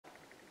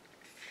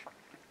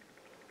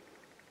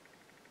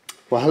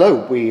Well,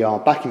 hello, we are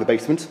back in the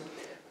basement.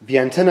 The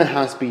antenna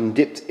has been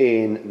dipped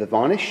in the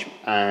varnish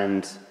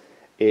and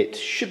it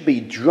should be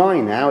dry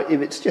now.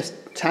 If it's just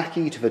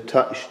tacky to the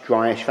touch,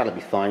 dryish, that'll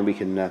be fine. We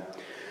can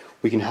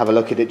have a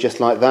look at it just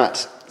like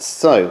that.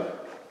 So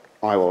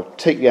I will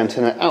take the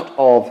antenna out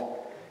of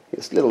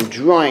its little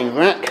drying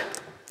rack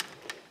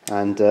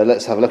and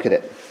let's have a look at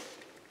it.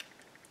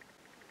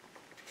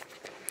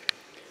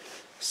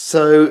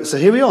 So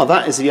here we are.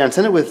 That is the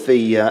antenna with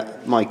the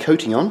my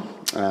coating on,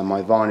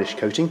 my varnish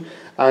coating,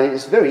 and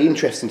it's very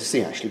interesting to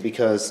see actually,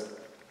 because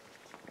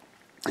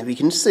if you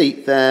can see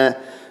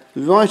there,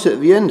 right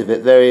at the end of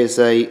it, there is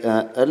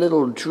a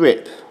little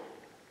drip.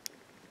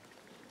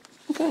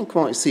 I can't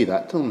quite see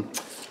that.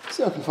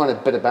 See if I can find a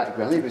better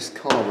background. Maybe this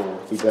card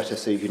will be better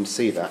so you can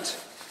see that.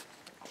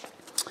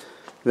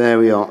 There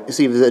we are. You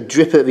see there's a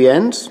drip at the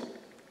end,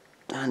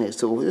 and it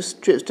sort of just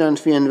drips down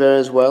to the end there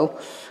as well,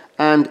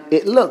 and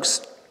it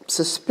looks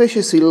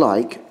suspiciously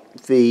like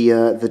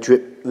the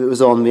drip that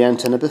was on the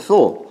antenna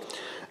before.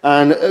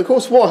 And of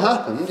course what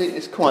happened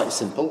is quite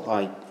simple.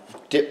 I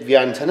dipped the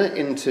antenna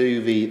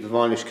into the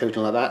varnish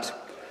coating like that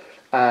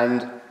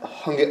and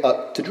hung it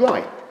up to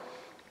dry,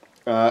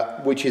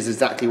 which is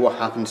exactly what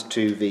happened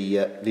to the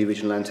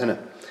original antenna.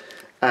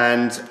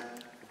 And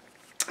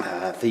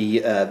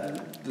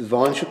the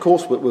varnish of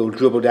course will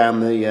dribble down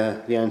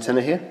the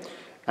antenna here,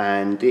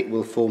 and it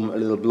will form a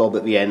little blob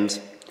at the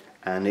end,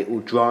 and it will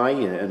dry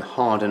and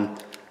harden,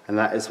 and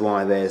that is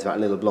why there's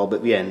that little blob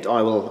at the end.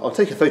 I'll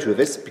take a photo of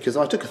this, because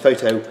I took a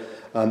photo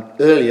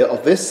earlier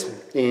of this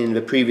in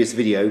the previous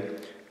video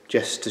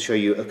just to show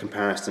you a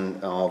comparison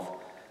of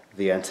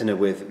the antenna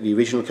with the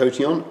original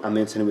coating on and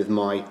the antenna with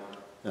my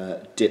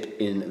dip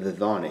in the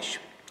varnish.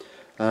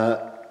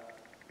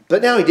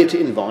 But now we dipped it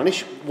in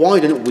varnish,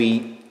 why don't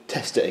we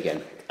test it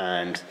again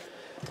and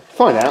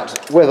find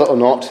out whether or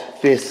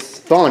not this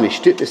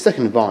varnish dip, this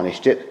second varnish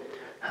dip,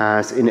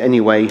 has in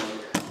any way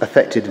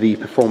affected the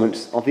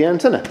performance of the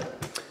antenna.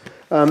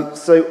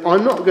 So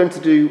I'm not going to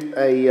do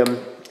a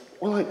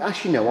well,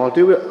 actually no, I'll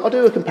do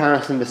a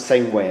comparison the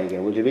same way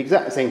again. We'll do the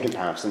exact same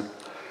comparison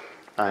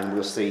and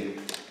we'll see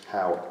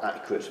how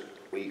accurate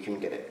we can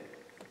get it.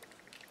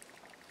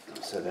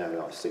 So there we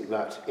are. Stick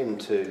that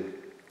into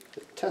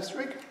the test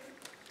rig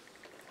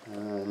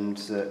and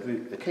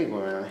route the cable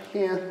around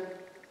here,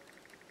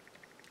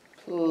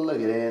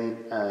 plug it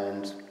in,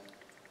 and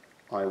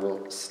I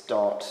will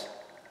start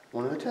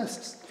one of the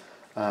tests.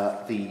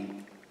 The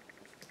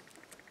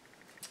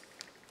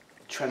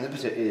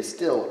transmitter is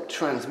still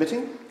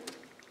transmitting,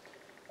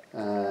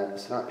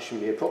 so that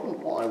shouldn't be a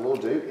problem. What I will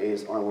do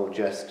is I will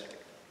just,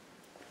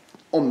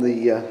 on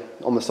the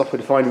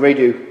software-defined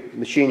radio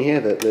machine here,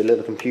 the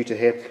little computer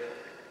here,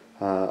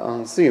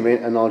 I'll zoom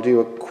in and I'll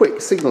do a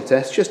quick signal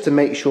test just to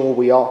make sure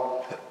we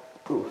are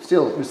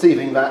still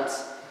receiving that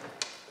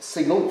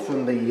signal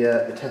from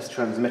the test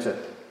transmitter.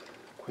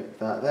 Quit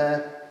that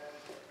there.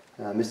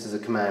 This is a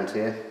command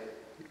here.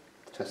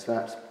 Test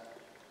that.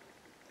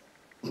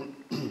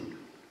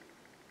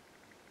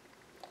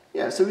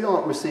 Yeah, so we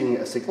are receiving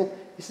a signal.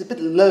 It's a bit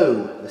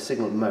low, the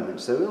signal at the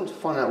moment, so we want to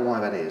find out why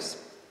that is.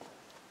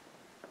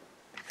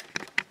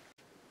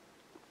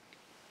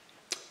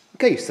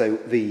 Okay, so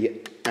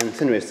the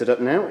antenna is set up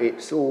now.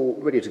 It's all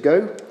ready to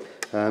go.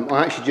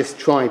 I actually just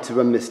tried to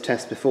run this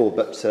test before,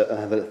 but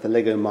the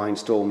Lego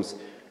Mindstorms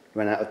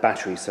ran out of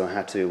batteries, so I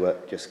had to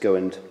just go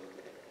and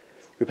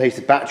replace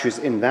the batteries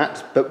in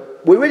that.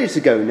 But we're ready to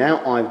go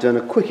now. I've done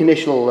a quick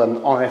initial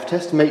RF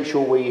test to make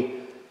sure we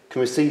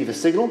can receive a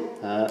signal.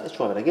 Let's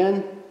try that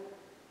again.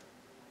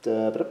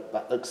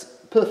 That looks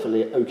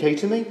perfectly okay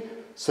to me.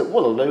 So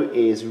what I'll do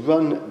is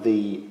run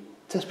the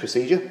test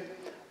procedure.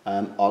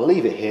 I'll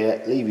leave it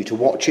here, leave you to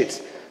watch it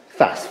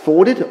fast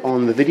forwarded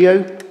on the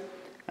video,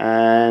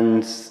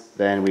 and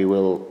then we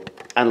will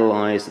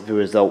analyse the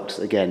results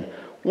again.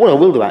 What I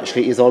will do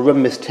actually is I'll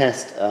run this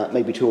test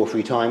maybe 2 or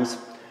 3 times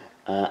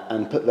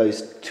and put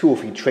those 2 or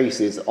 3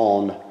 traces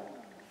on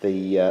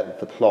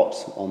the plot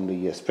on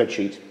the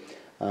spreadsheet,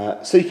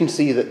 so you can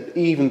see that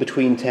even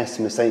between tests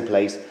in the same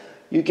place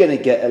you're going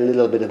to get a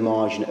little bit of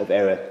margin of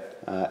error,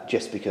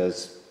 just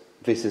because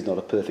this is not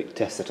a perfect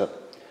test setup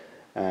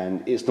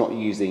and it's not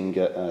using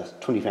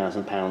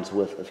 £20,000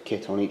 worth of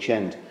kit on each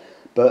end.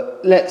 But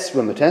let's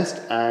run the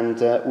test and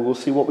we will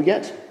see what we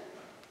get.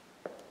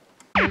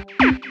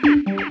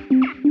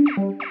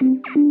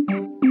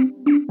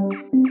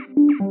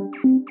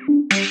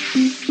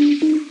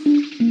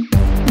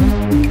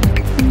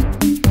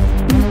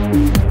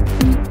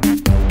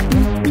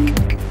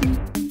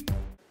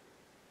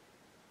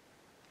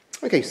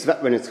 Okay, so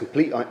that run is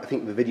complete. I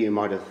think the video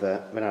might have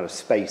run out of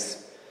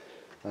space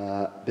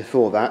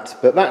before that,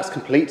 but that's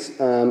complete.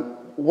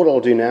 What I'll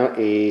do now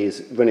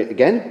is run it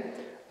again,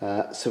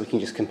 so we can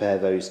just compare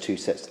those 2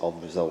 sets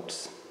of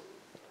results.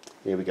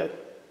 Here we go.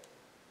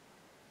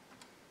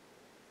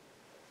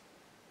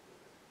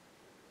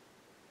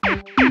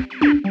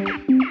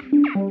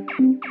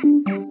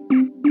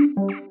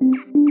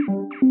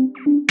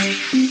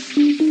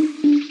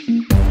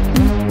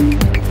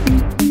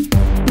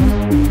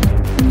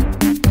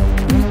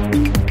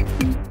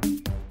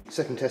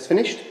 second test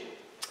finished.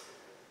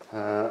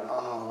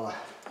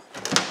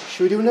 Should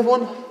we do another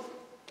one?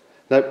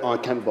 No, I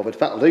can't be bothered.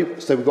 That'll do.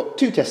 So we've got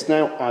 2 tests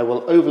now. I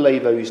will overlay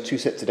those 2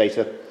 sets of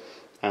data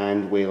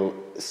and we'll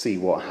see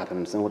what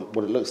happens and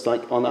what it looks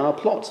like on our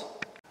plot.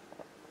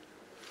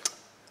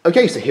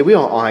 Okay, so here we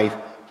are. I've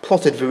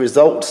plotted the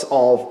results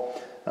of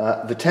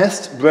the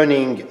test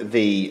running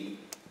the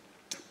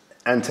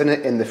antenna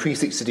in the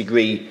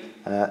 360-degree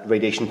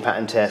radiation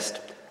pattern test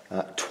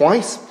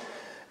twice,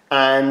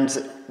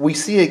 and we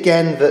see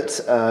again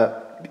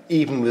that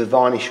even with the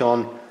varnish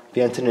on,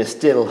 the antenna is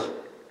still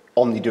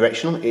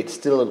omnidirectional. It's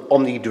still an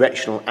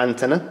omnidirectional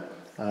antenna,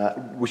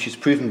 which is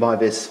proven by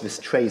this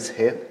trace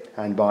here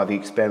and by the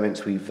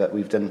experiments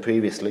we've done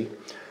previously.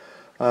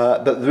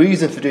 But the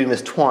reason for doing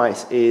this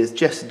twice is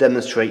just to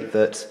demonstrate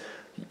that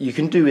you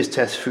can do this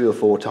test 3 or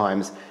 4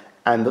 times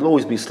and there'll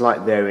always be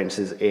slight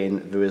variances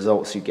in the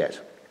results you get.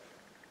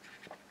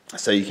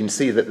 So you can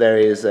see that there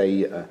is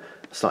a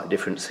slight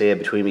difference here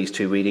between these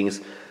 2 readings.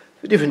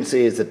 The difference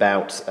is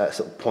about sort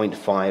of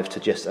 0.5 to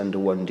just under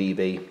 1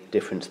 dB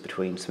difference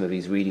between some of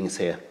these readings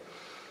here,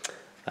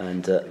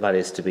 and that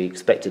is to be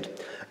expected.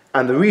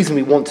 And the reason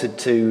we wanted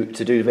to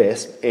do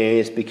this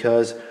is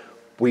because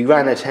we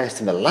ran a test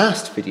in the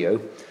last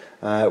video,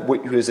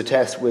 which was a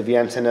test with the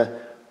antenna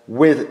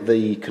with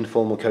the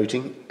conformal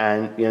coating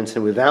and the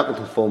antenna without the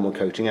conformal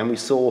coating, and we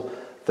saw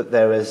that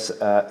there is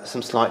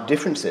some slight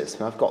differences.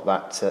 And I've got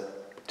that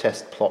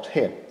test plot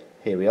here.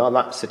 Here we are.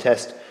 That's the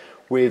test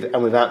with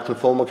and without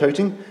conformal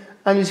coating,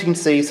 and as you can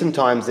see,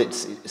 sometimes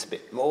it's a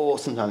bit more,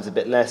 sometimes a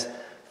bit less.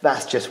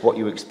 That's just what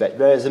you expect.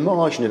 There is a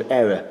margin of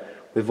error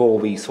with all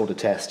these sort of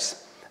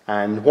tests,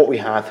 and what we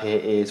have here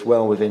is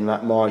well within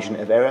that margin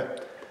of error,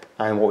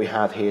 and what we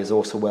have here is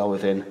also well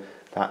within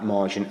that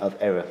margin of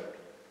error.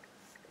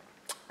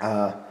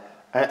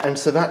 And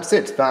so that's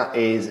it. That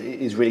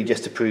is really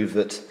just to prove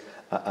that,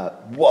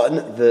 one,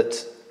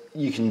 that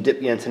you can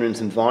dip the antenna in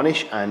some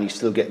varnish and you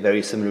still get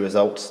very similar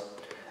results,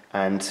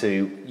 and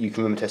 2, you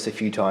can run the test a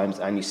few times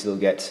and you still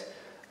get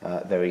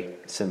very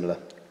similar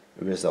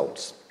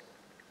results.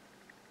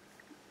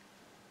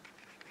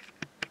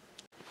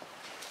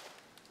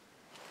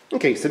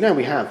 Okay, so now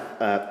we have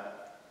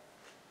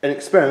an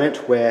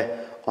experiment where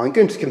I'm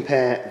going to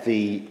compare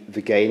the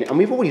gain, and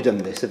we've already done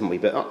this, haven't we?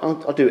 But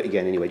I'll do it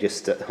again anyway,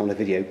 just on a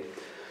video,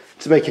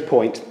 to make a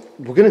point.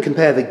 We're going to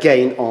compare the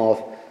gain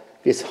of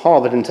this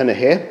Harvard antenna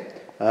here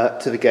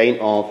to the gain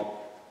of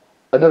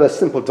another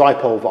simple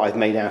dipole that I've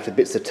made out of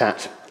bits of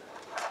tat.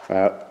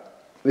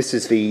 This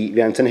is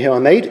the antenna here I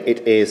made.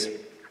 It is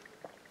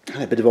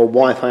a bit of a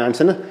Wi-Fi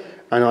antenna,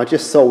 and I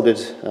just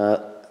soldered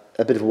a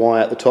bit of a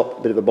wire at the top,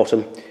 a bit at the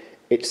bottom.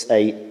 It's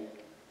a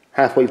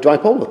half-wave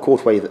dipole, a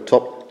quarter wave at the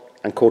top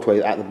and quarter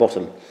wave at the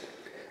bottom.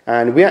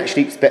 And we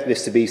actually expect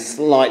this to be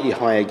slightly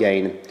higher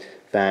gain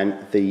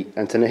than the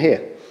antenna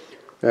here.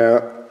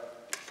 To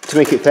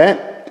make it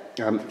fair,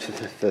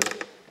 for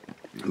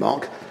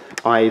Mark,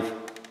 I've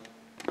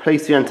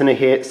placed the antenna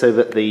here so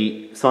that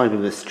the side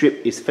of the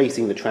strip is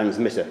facing the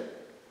transmitter.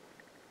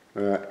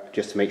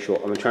 Just to make sure,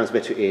 and the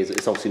transmitter is,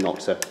 it's obviously not,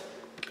 so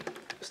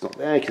it's not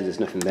there because there's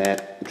nothing there.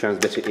 The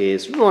transmitter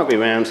is right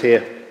around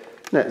here.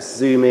 Let's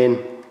zoom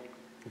in.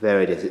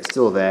 There it is, it's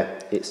still there,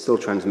 it's still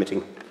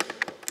transmitting,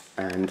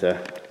 and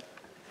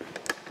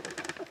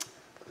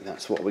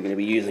that's what we're going to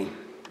be using.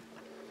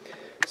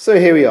 So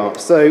here we are.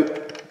 So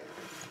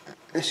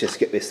let's just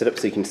get this set up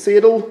so you can see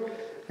it all.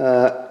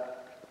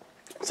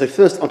 So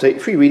first I'll take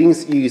 3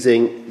 readings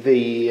using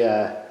the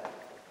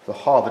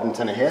Harvard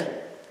antenna here.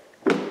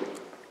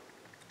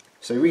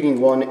 So reading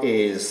 1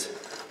 is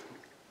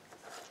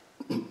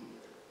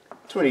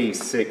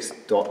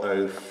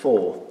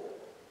 26.04.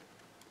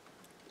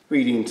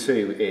 Reading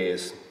 2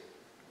 is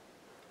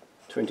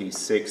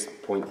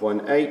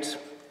 26.18.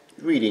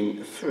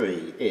 Reading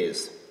 3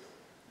 is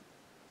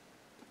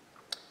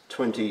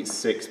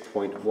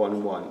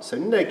 26.11. So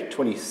neg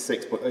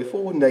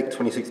 26.04, neg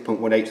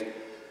 26.18,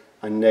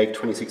 and neg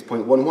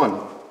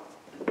 26.11.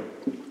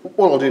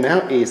 What I'll do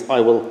now is I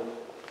will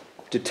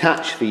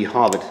detach the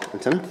Harvard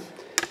antenna,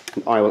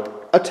 and I will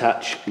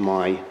attach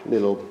my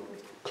little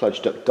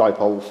kludged up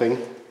dipole thing,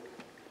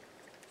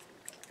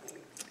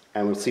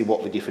 and we'll see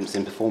what the difference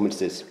in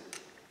performance is.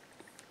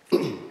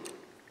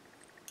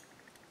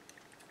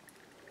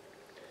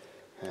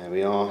 There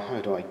we are.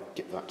 How do I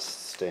get that to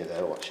stay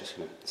there? Oh, it's just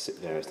going to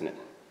sit there, isn't it?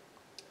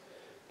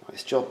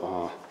 Nice job.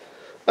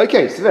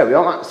 Okay, so there we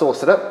are. That's all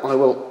set up. I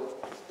will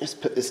just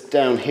put this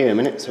down here a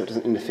minute so it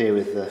doesn't interfere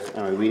with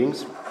our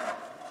readings.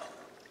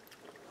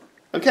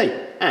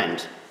 Okay,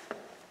 and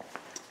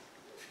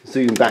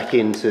zoom back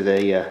into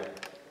the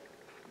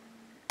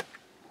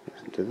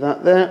into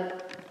that there.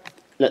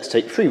 Let's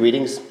take 3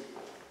 readings,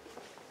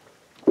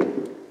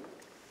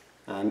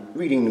 and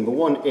reading number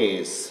 1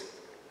 is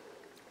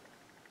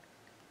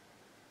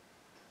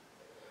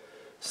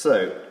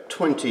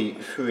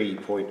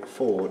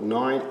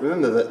 23.49.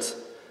 Remember that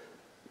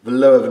the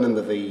lower the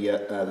number,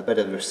 the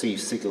better the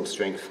received signal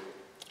strength.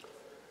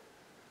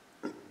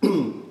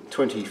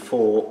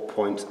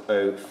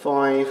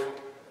 24.05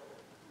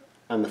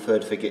 and the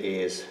third figure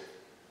is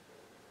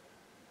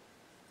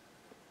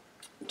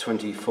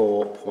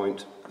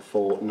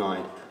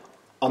 24.49.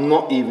 I'm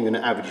not even going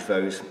to average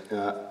those.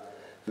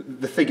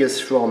 The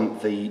figures from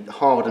the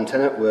Harvard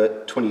antenna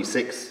were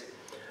 26,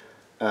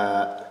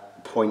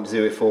 0.04,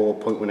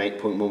 0.18,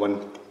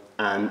 0.11,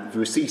 and the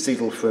receive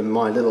signal from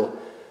my little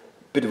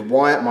bit of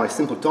wire, my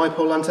simple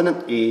dipole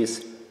antenna,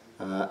 is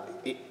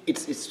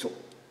it's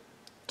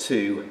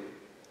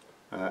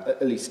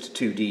at least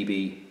 2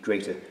 dB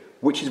greater,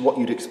 which is what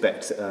you'd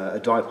expect.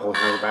 A dipole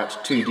has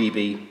about 2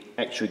 dB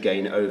extra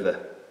gain over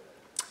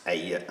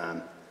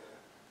a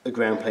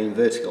ground plane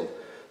vertical.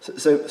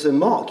 So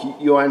Mark,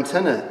 your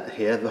antenna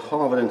here, the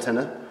Harvard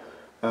antenna,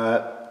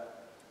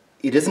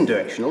 it isn't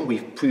directional.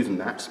 We've proven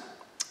that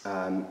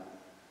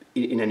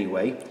in any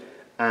way,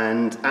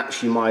 and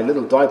actually my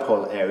little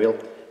dipole aerial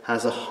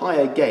has a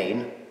higher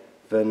gain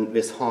than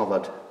this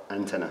Harvard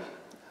antenna.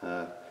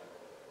 I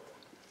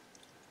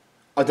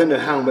don't know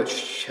how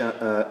much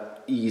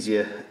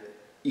easier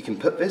you can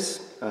put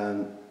this.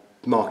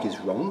 Mark is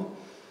wrong.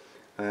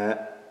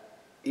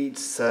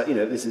 It's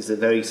this is a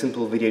very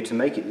simple video to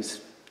make.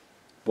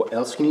 What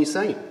else can you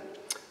say?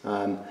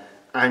 Andrew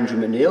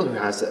McNeil, who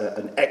has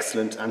an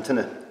excellent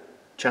antenna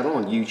channel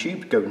on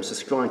YouTube, go and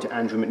subscribe to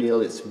Andrew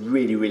McNeil. It's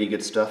really, really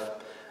good stuff.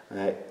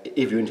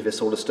 If you're into this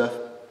sort of stuff,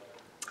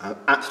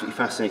 absolutely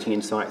fascinating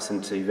insights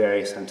into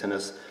various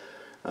antennas.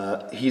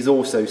 He's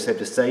also said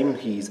the same.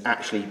 He's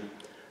actually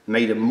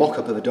made a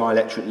mock-up of a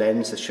dielectric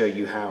lens to show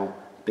you how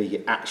big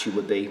it actually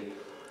would be.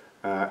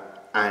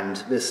 And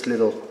this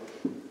little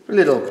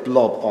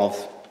blob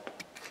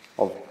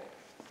of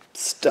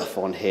stuff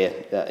on here,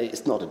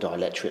 it's not a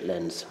dielectric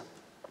lens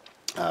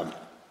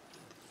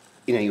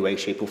in any way,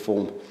 shape or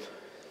form.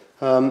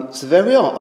 So there we are.